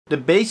The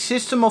base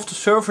system of the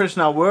server is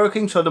now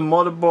working, so the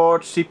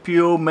motherboard,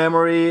 CPU,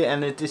 memory,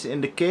 and it is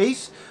in the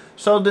case.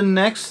 So the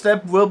next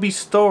step will be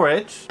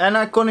storage, and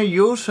I'm gonna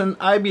use an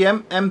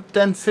IBM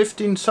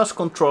M1015 SAS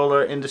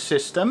controller in the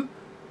system.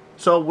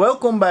 So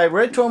welcome by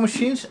Retro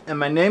Machines, and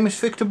my name is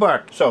Victor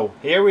Bart. So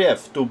here we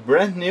have two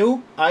brand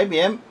new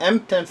IBM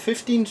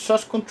M1015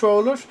 SAS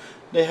controllers.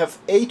 They have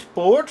 8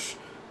 ports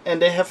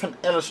and they have an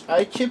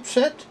LSI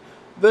chipset.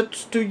 But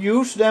to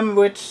use them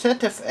with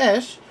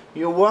ZFS,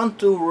 you want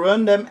to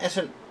run them as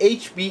an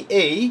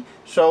HBA.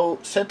 So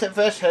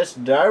ZFS has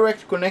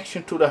direct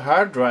connection to the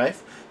hard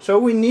drive. So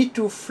we need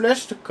to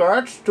flash the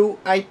cards to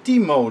IT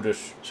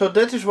modus. So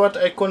that is what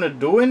I'm gonna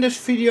do in this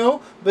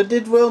video, but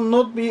it will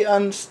not be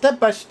a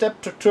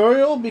step-by-step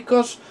tutorial,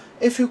 because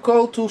if you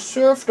go to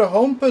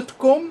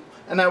surfthehome.com,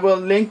 and I will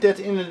link that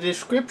in the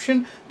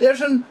description,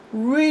 there's a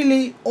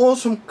really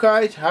awesome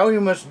guide how you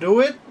must do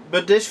it.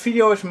 But this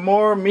video is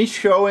more me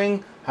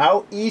showing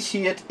how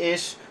easy it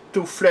is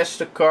to flash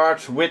the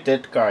cards with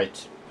that guide.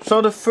 So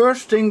the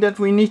first thing that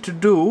we need to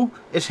do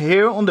is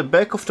here on the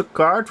back of the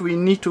card we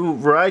need to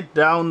write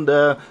down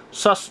the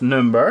SAS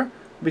number,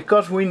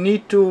 because we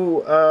need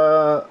to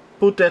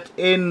put that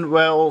in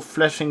while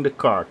flashing the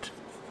card.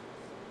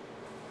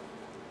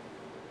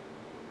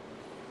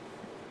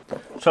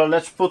 So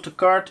let's put the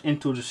card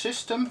into the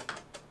system,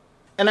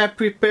 and I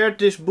prepared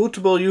this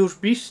bootable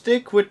USB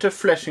stick with the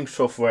flashing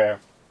software.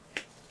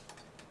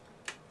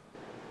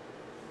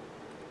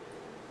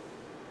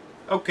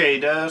 Okay,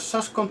 the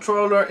SAS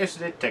controller is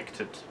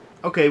detected.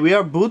 Okay, we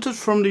are booted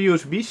from the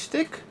USB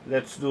stick.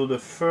 Let's do the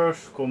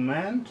first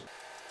command.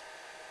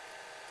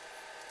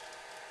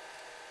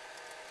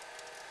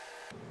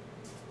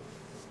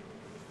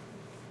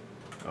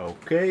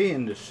 Okay,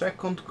 and the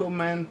second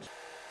command.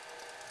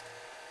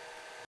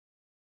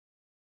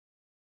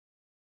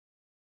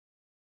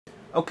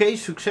 Okay,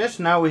 success.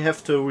 Now we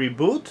have to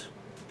reboot.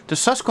 The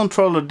SAS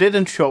controller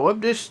didn't show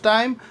up this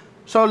time,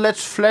 so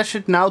let's flash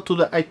it now to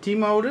the IT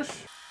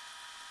modus.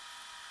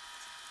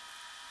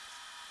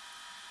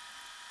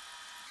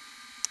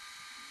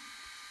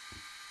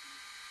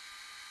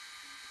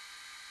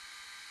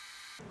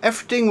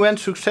 Everything went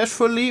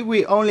successfully,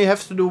 we only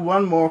have to do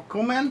one more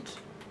command.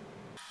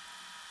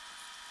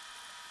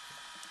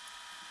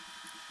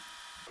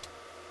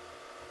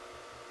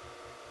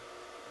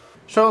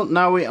 So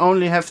now we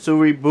only have to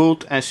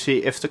reboot and see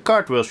if the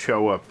card will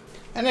show up.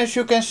 And as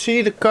you can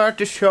see, the card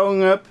is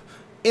showing up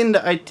in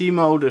the IT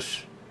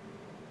modus.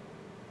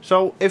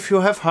 So if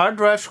you have hard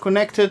drives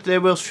connected, they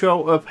will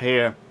show up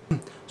here.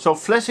 So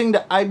flashing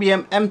the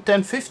IBM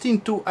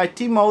M1015 to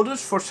IT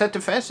modus for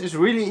ZFS is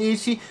really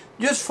easy.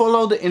 Just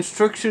follow the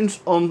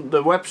instructions on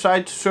the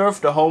website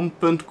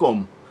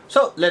surfthehome.com.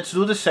 So let's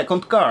do the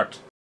second card.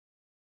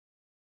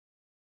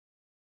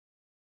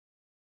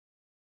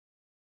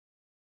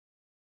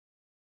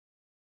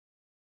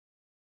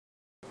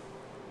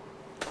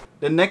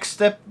 The next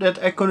step that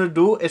I'm gonna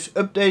do is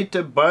update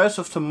the BIOS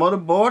of the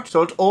motherboard,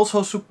 so it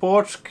also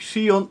supports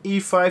Xeon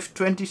E5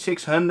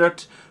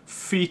 2600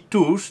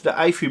 V2s, the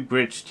Ivy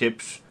Bridge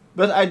chips.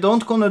 But I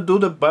don't gonna do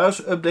the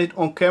BIOS update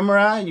on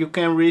camera. You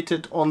can read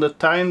it on the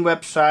Tine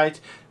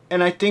website,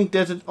 and I think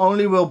that it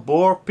only will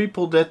bore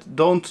people that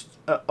don't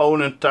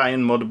own a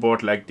Tine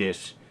motherboard like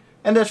this.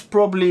 And that's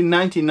probably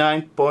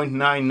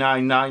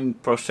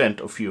 99.999%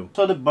 of you.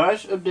 So the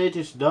BIOS update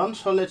is done,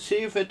 so let's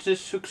see if it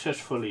is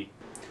successfully.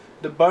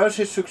 The BIOS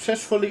is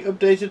successfully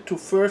updated to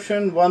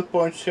version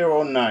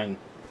 1.09.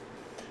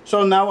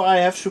 So now I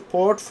have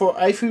support for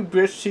Ivy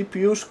Bridge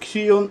CPUs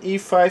Xeon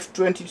E5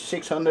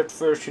 2600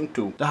 version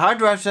 2. The hard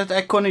drives that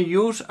I'm gonna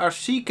use are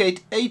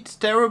Seagate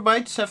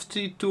 8TB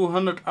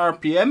 7200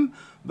 RPM,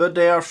 but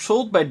they are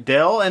sold by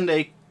Dell and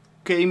they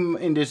came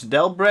in this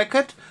Dell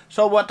bracket.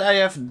 So what I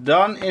have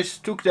done is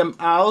took them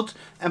out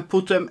and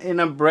put them in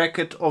a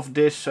bracket of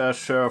this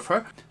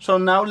server. So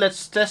now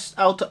let's test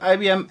out the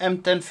IBM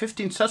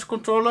M1015 SAS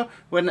controller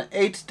with an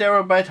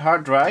 8TB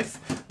hard drive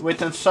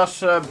with a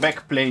SAS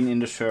backplane in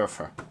the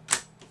server.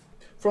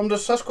 From the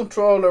SAS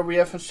controller we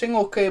have a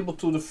single cable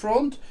to the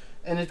front,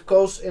 and it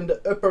goes in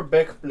the upper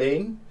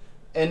backplane,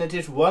 and it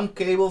is one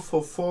cable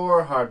for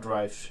 4 hard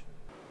drives.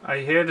 I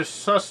hear the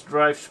SAS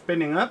drive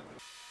spinning up.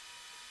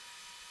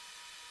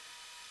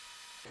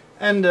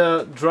 And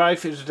the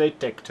drive is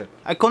detected.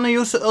 I'm gonna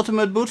use the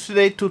Ultimate Boot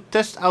today to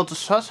test out the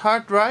SAS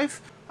hard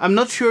drive. I'm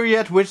not sure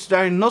yet which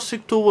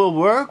diagnostic tool will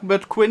work,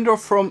 but Quinder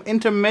from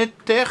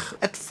Intermettech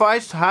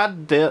advised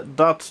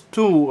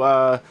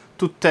H.2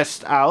 to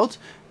test out.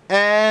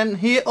 And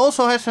he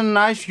also has a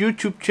nice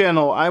YouTube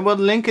channel. I will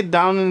link it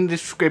down in the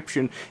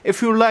description.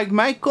 If you like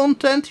my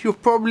content, you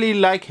probably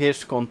like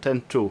his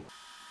content too.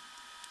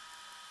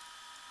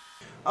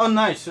 Oh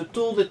nice, the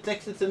tool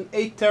detected an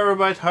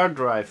 8TB hard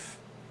drive.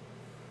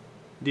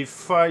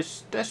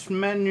 Device test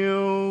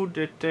menu,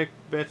 detect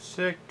bad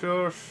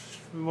sectors,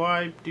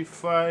 wipe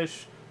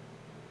device,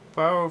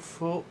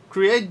 powerful,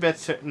 create bad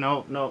sector,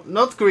 no,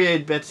 not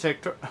create bad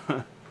sector,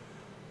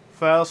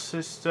 file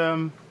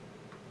system.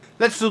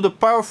 Let's do the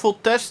powerful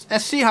test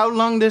and see how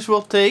long this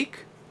will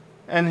take.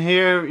 And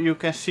here you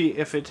can see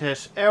if it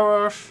has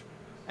errors,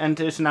 and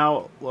it is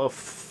now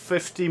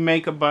 50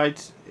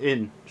 megabytes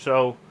in.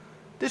 So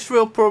this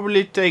will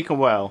probably take a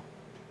while.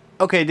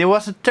 Okay, there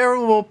was a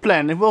terrible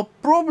plan. It will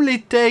probably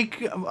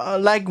take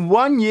like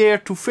 1 year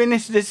to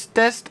finish this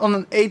test on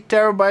an 8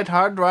 terabyte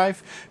hard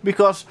drive,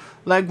 because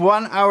like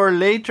 1 hour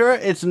later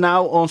it's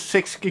now on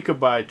 6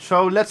 gigabytes.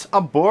 So let's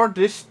abort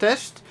this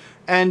test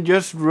and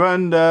just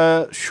run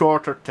the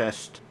shorter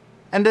test.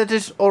 And that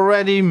is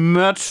already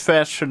much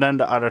faster than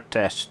the other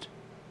test.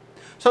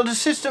 So the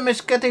system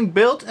is getting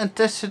built and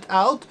tested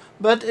out,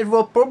 but it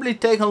will probably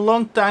take a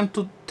long time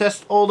to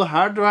test all the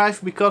hard drives,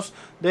 because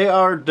they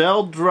are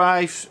Dell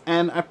drives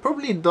and I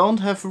probably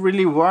don't have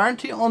really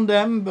warranty on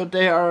them, but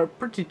they are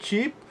pretty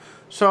cheap.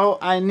 So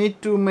I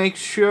need to make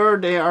sure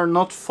they are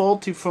not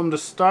faulty from the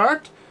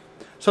start.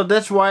 So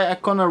that's why I'm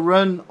gonna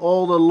run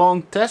all the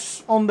long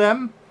tests on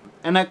them.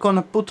 And I'm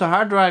gonna put the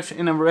hard drives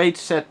in a RAID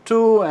set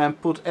 2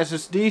 and put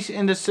SSDs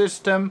in the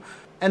system.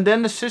 And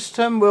then the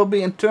system will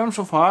be, in terms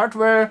of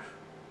hardware,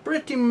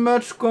 pretty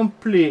much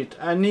complete.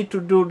 I need to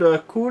do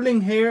the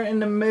cooling here in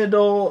the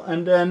middle,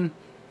 and then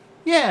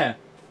yeah,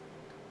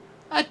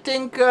 I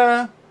think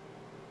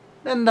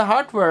then the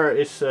hardware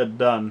is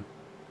done.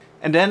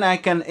 And then I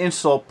can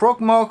install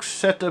Proxmox,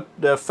 set up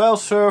the file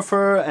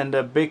server and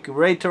the big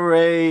RAID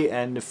array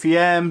and the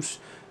VMs,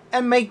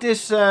 and make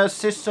this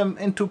system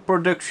into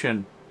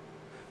production.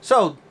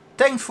 So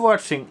thanks for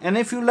watching, and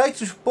if you like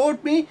to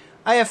support me,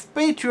 I have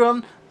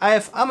Patreon, I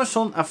have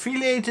Amazon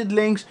affiliated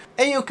links,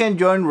 and you can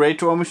join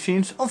Retro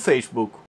Machines on Facebook.